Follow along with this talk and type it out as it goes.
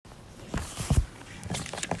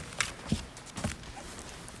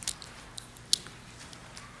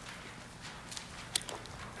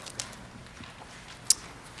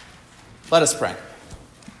Let us pray.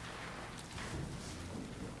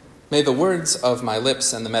 May the words of my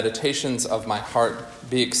lips and the meditations of my heart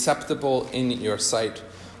be acceptable in your sight,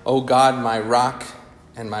 O God, my rock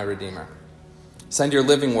and my redeemer. Send your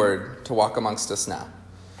living word to walk amongst us now,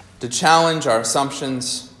 to challenge our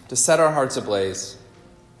assumptions, to set our hearts ablaze,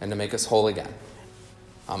 and to make us whole again.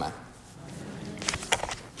 Amen.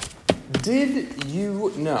 Did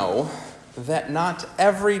you know that not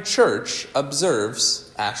every church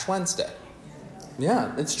observes Ash Wednesday?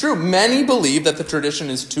 Yeah, it's true. Many believe that the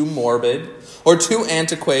tradition is too morbid or too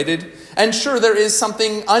antiquated. And sure, there is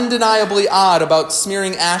something undeniably odd about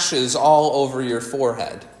smearing ashes all over your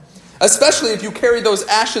forehead, especially if you carry those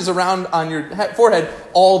ashes around on your forehead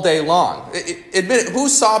all day long. Admit it, who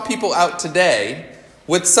saw people out today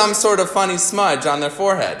with some sort of funny smudge on their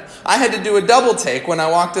forehead? I had to do a double take when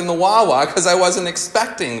I walked in the Wawa because I wasn't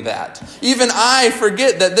expecting that. Even I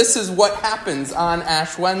forget that this is what happens on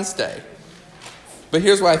Ash Wednesday. But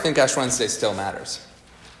here's why I think Ash Wednesday still matters.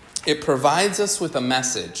 It provides us with a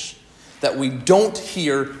message that we don't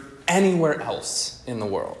hear anywhere else in the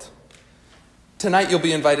world. Tonight you'll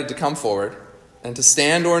be invited to come forward and to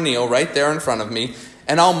stand or kneel right there in front of me,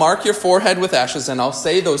 and I'll mark your forehead with ashes, and I'll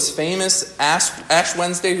say those famous Ash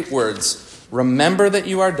Wednesday words, "Remember that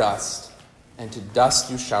you are dust, and to dust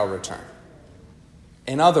you shall return."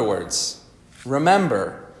 In other words,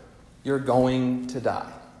 remember you're going to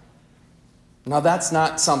die. Now that's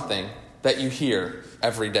not something that you hear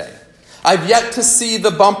every day. I've yet to see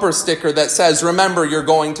the bumper sticker that says, "Remember, you're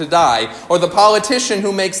going to die," or the politician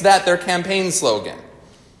who makes that their campaign slogan,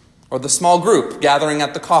 or the small group gathering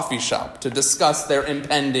at the coffee shop to discuss their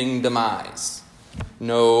impending demise.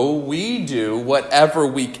 No, we do whatever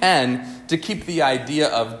we can to keep the idea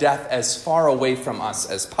of death as far away from us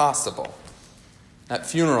as possible. At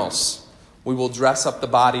funerals, we will dress up the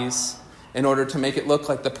bodies in order to make it look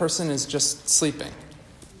like the person is just sleeping.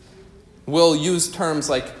 We'll use terms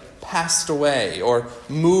like passed away or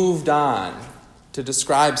moved on to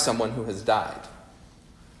describe someone who has died.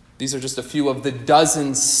 These are just a few of the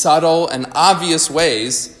dozen subtle and obvious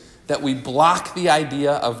ways that we block the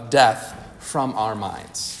idea of death from our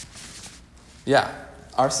minds. Yeah,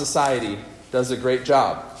 our society does a great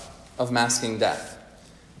job of masking death.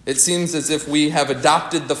 It seems as if we have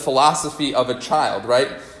adopted the philosophy of a child, right?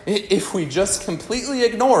 If we just completely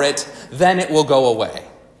ignore it, then it will go away.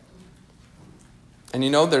 And you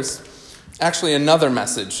know, there's actually another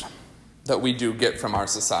message that we do get from our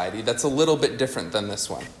society that's a little bit different than this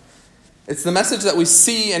one. It's the message that we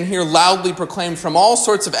see and hear loudly proclaimed from all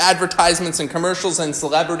sorts of advertisements and commercials and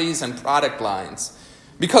celebrities and product lines.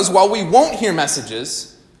 Because while we won't hear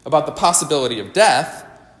messages about the possibility of death,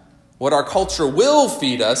 what our culture will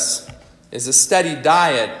feed us is a steady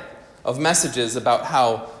diet of messages about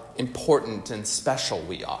how important and special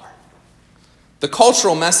we are. The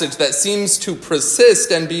cultural message that seems to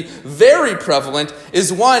persist and be very prevalent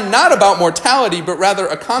is one not about mortality, but rather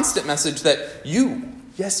a constant message that you,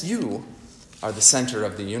 yes, you, are the center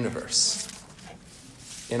of the universe.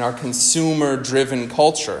 In our consumer-driven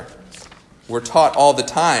culture, we're taught all the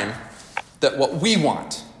time that what we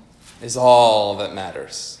want is all that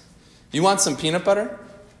matters. You want some peanut butter?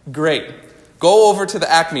 Great. Go over to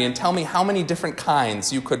the Acme and tell me how many different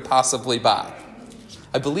kinds you could possibly buy.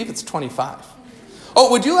 I believe it's 25.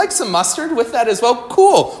 Oh, would you like some mustard with that as well?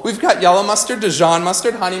 Cool. We've got yellow mustard, Dijon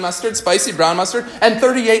mustard, honey mustard, spicy brown mustard, and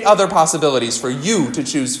 38 other possibilities for you to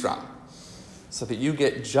choose from so that you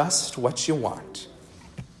get just what you want.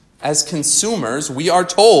 As consumers, we are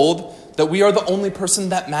told that we are the only person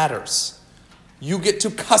that matters. You get to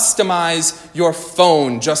customize your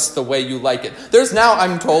phone just the way you like it. There's now,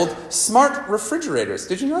 I'm told, smart refrigerators.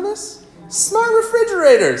 Did you know this? Smart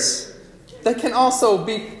refrigerators that can also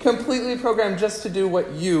be completely programmed just to do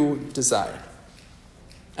what you desire.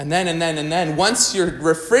 And then, once your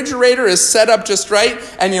refrigerator is set up just right,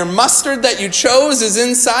 and your mustard that you chose is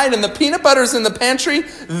inside, and the peanut butter's in the pantry,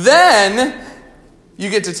 then you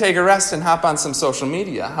get to take a rest and hop on some social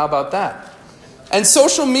media. How about that? And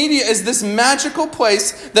social media is this magical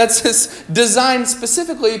place that's designed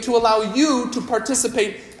specifically to allow you to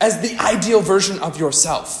participate as the ideal version of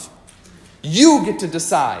yourself. You get to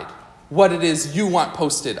decide what it is you want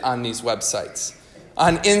posted on these websites.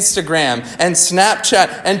 On Instagram and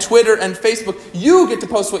Snapchat and Twitter and Facebook, you get to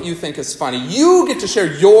post what you think is funny. You get to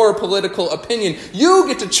share your political opinion. You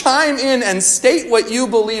get to chime in and state what you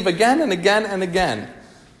believe again and again and again.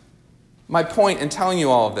 My point in telling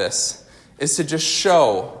you all of this is to just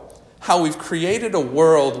show how we've created a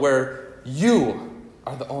world where you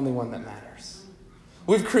are the only one that matters.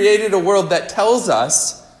 We've created a world that tells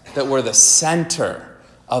us that we're the center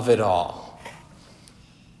of it all.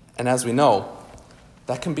 And as we know,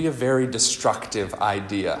 that can be a very destructive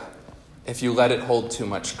idea if you let it hold too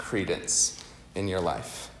much credence in your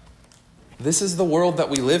life. This is the world that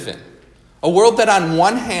we live in. A world that on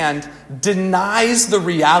one hand denies the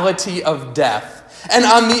reality of death, and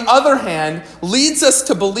on the other hand leads us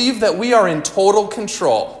to believe that we are in total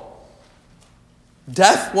control.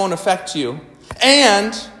 Death won't affect you,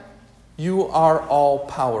 and you are all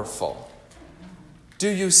powerful. Do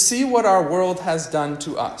you see what our world has done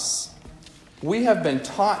to us? We have been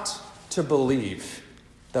taught to believe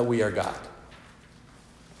that we are God.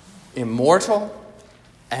 Immortal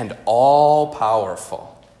and all-powerful.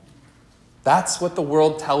 That's what the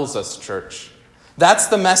world tells us, church. That's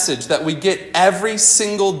the message that we get every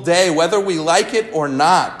single day, whether we like it or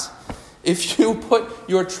not. If you put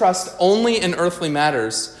your trust only in earthly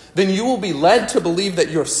matters, then you will be led to believe that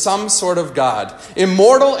you're some sort of God,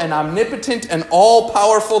 immortal and omnipotent and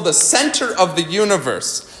all-powerful, the center of the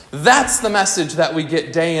universe. That's the message that we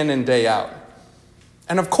get day in and day out.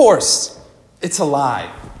 And of course, it's a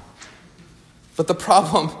lie. But the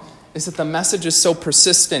problem is that the message is so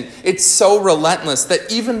persistent, it's so relentless,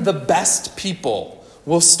 that even the best people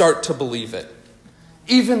will start to believe it.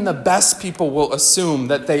 Even the best people will assume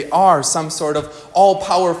that they are some sort of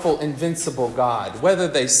all-powerful, invincible God. Whether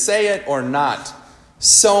they say it or not,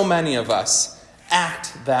 so many of us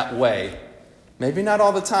act that way. Maybe not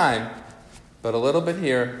all the time, but a little bit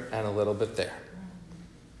here and a little bit there.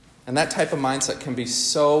 And that type of mindset can be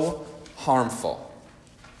so harmful,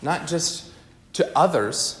 not just to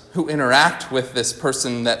others who interact with this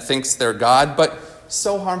person that thinks they're God, but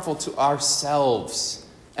so harmful to ourselves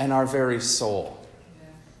and our very soul.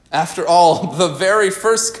 After all, the very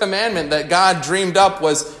first commandment that God dreamed up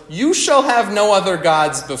was, "You shall have no other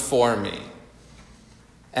gods before me."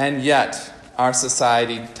 And yet, our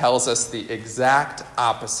society tells us the exact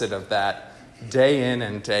opposite of that, day in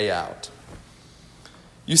and day out.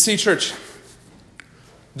 You see, church,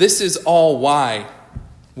 this is all why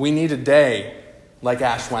we need a day like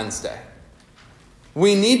Ash Wednesday.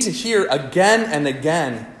 We need to hear again and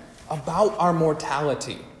again about our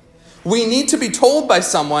mortality. We need to be told by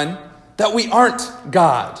someone that we aren't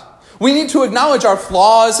God. We need to acknowledge our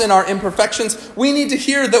flaws and our imperfections. We need to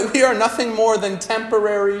hear that we are nothing more than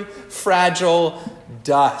temporary, fragile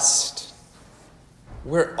dust.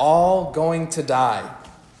 We're all going to die.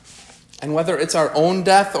 And whether it's our own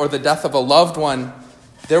death or the death of a loved one,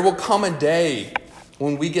 there will come a day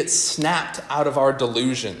when we get snapped out of our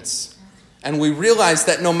delusions. And we realize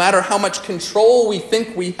that no matter how much control we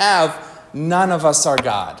think we have, none of us are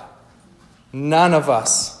God. None of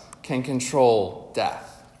us can control death.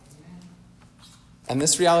 And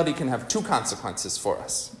this reality can have two consequences for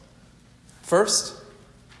us. First,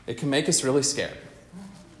 it can make us really scared.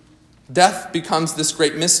 Death becomes this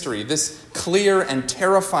great mystery, this clear and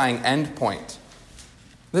terrifying endpoint.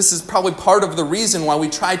 This is probably part of the reason why we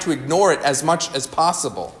try to ignore it as much as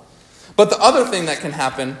possible. But the other thing that can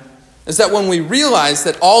happen is that when we realize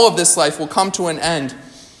that all of this life will come to an end,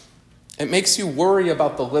 it makes you worry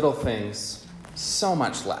about the little things so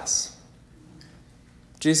much less.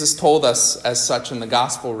 Jesus told us as such in the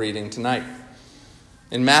gospel reading tonight.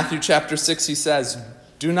 In Matthew chapter 6, he says,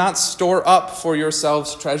 "Do not store up for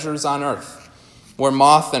yourselves treasures on earth, where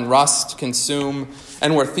moth and rust consume,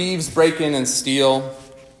 and where thieves break in and steal,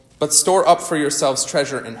 but store up for yourselves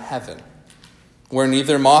treasure in heaven, where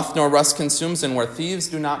neither moth nor rust consumes, and where thieves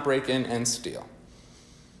do not break in and steal."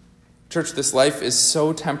 Church, this life is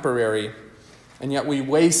so temporary, and yet we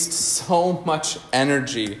waste so much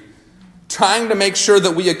energy trying to make sure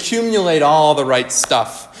that we accumulate all the right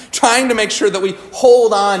stuff, trying to make sure that we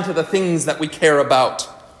hold on to the things that we care about,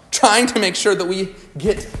 trying to make sure that we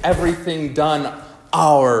get everything done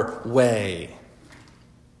our way.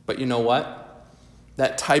 But you know what?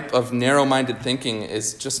 That type of narrow-minded thinking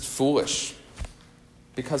is just foolish,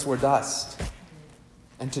 because we're dust,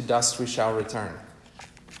 and to dust we shall return.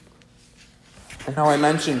 And now I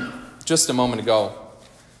mentioned just a moment ago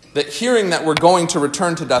that hearing that we're going to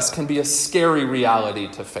return to dust can be a scary reality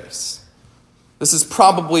to face. This is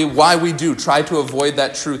probably why we do try to avoid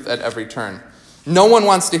that truth at every turn. No one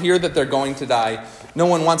wants to hear that they're going to die. No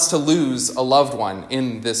one wants to lose a loved one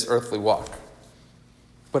in this earthly walk.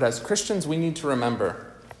 But as Christians, we need to remember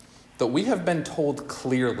that we have been told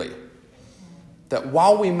clearly that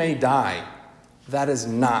while we may die, that is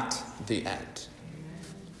not the end.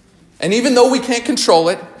 And even though we can't control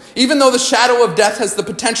it, even though the shadow of death has the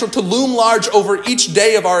potential to loom large over each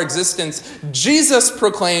day of our existence, Jesus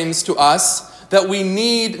proclaims to us that we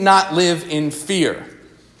need not live in fear.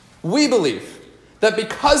 We believe that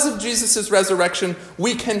because of Jesus' resurrection,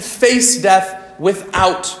 we can face death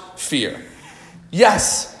without fear.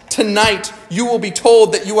 Yes, Tonight, you will be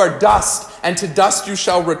told that you are dust, and to dust you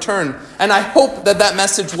shall return. And I hope that that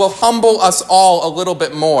message will humble us all a little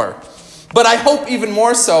bit more. But I hope even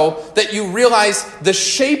more so that you realize the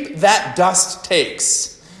shape that dust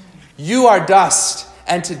takes. You are dust,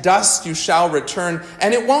 and to dust you shall return.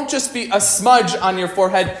 And it won't just be a smudge on your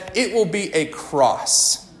forehead, it will be a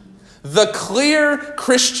cross. The clear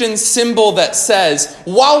Christian symbol that says,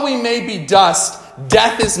 while we may be dust,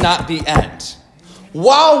 death is not the end.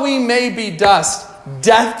 While we may be dust,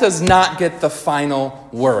 death does not get the final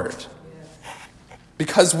word.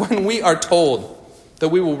 Because when we are told that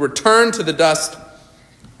we will return to the dust,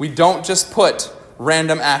 we don't just put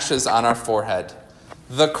random ashes on our forehead.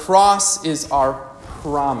 The cross is our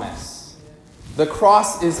promise. The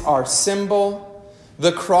cross is our symbol.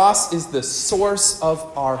 The cross is the source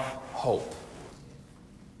of our hope.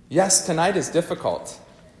 Yes, tonight is difficult.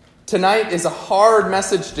 Tonight is a hard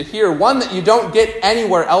message to hear, one that you don't get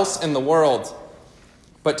anywhere else in the world.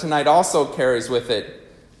 But tonight also carries with it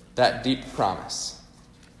that deep promise.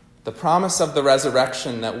 The promise of the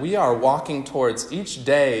resurrection that we are walking towards each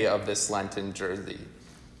day of this Lenten journey.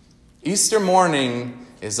 Easter morning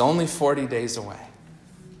is only 40 days away.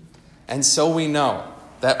 And so we know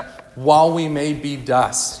that while we may be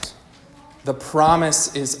dust, the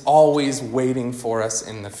promise is always waiting for us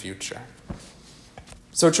in the future.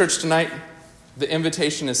 So, church, tonight, the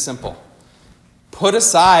invitation is simple. Put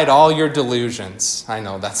aside all your delusions. I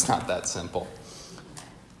know that's not that simple.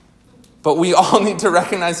 But we all need to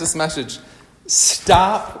recognize this message.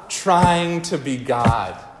 Stop trying to be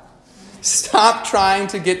God. Stop trying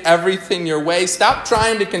to get everything your way. Stop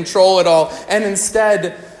trying to control it all. And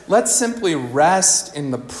instead, let's simply rest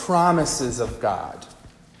in the promises of God.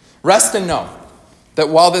 Rest and know that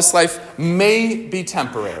while this life may be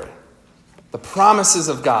temporary, the promises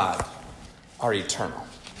of God are eternal.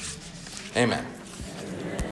 Amen.